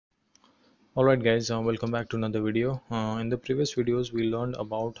Alright guys, welcome back to another video. In the previous videos we learned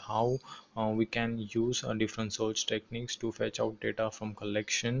about how we can use different search techniques to fetch out data from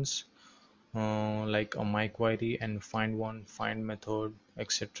collections like a my query and find one, find method,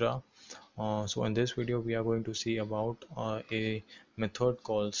 etc. So in this video we are going to see about a method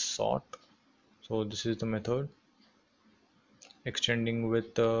called sort. So this is the method extending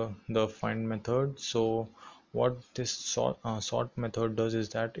with the find method. So what this sort method does is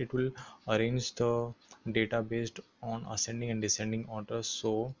that it will arrange the data based on ascending and descending order.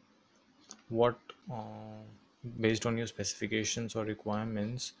 So what based on your specifications or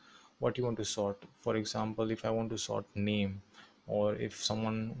requirements, what you want to sort. For example, if I want to sort name, or if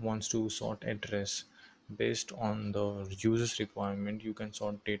someone wants to sort address, based on the user's requirement you can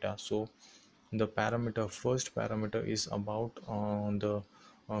sort data. So the parameter, first parameter is about the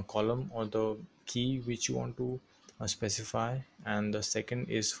column or the key which you want to specify, and the second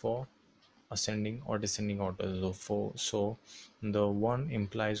is for ascending or descending order. So the one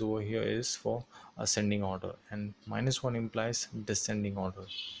implies over here is for ascending order and -1 implies descending order.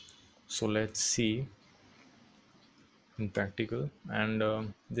 So let's see in practical,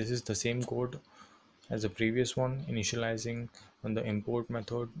 and this is the same code as the previous one, initializing on the import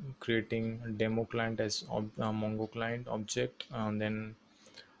method, creating a demo client as mongo client object, and then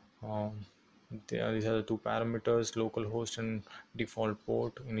um, these are the two parameters, localhost and default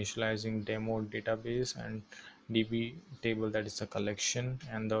port, initializing demo database and db table, that is the collection,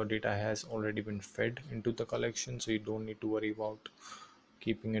 and the data has already been fed into the collection, so you don't need to worry about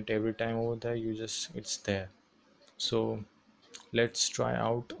keeping it every time over there. You just, it's there. So let's try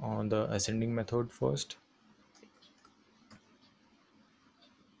out on the ascending method first.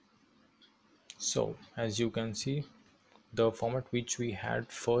 So as you can see, the format which we had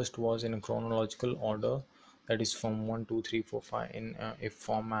first was in a chronological order, that is from 1 2 3 4 5 in a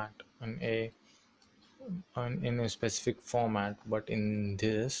format, in a specific format. But in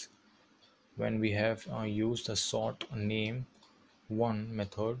this, when we have used the sort name one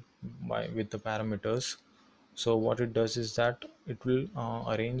method by with the parameters, so what it does is that it will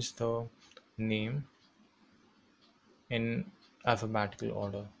arrange the name in alphabetical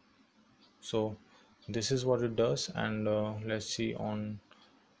order. So this is what it does, and let's see on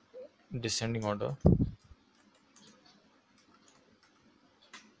descending order.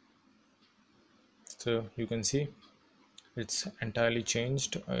 So you can see it's entirely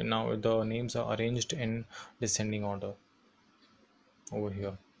changed. Now the names are arranged in descending order over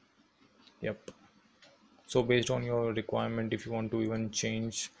here. Yep. So based on your requirement, if you want to even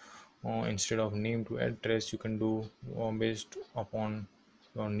change instead of name to address, you can do based upon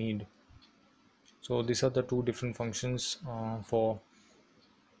your need. So these are the two different functions for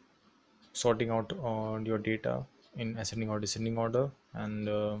sorting out your data in ascending or descending order. And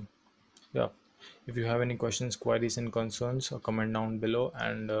yeah, if you have any questions, queries and concerns, comment down below,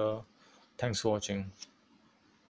 and thanks for watching.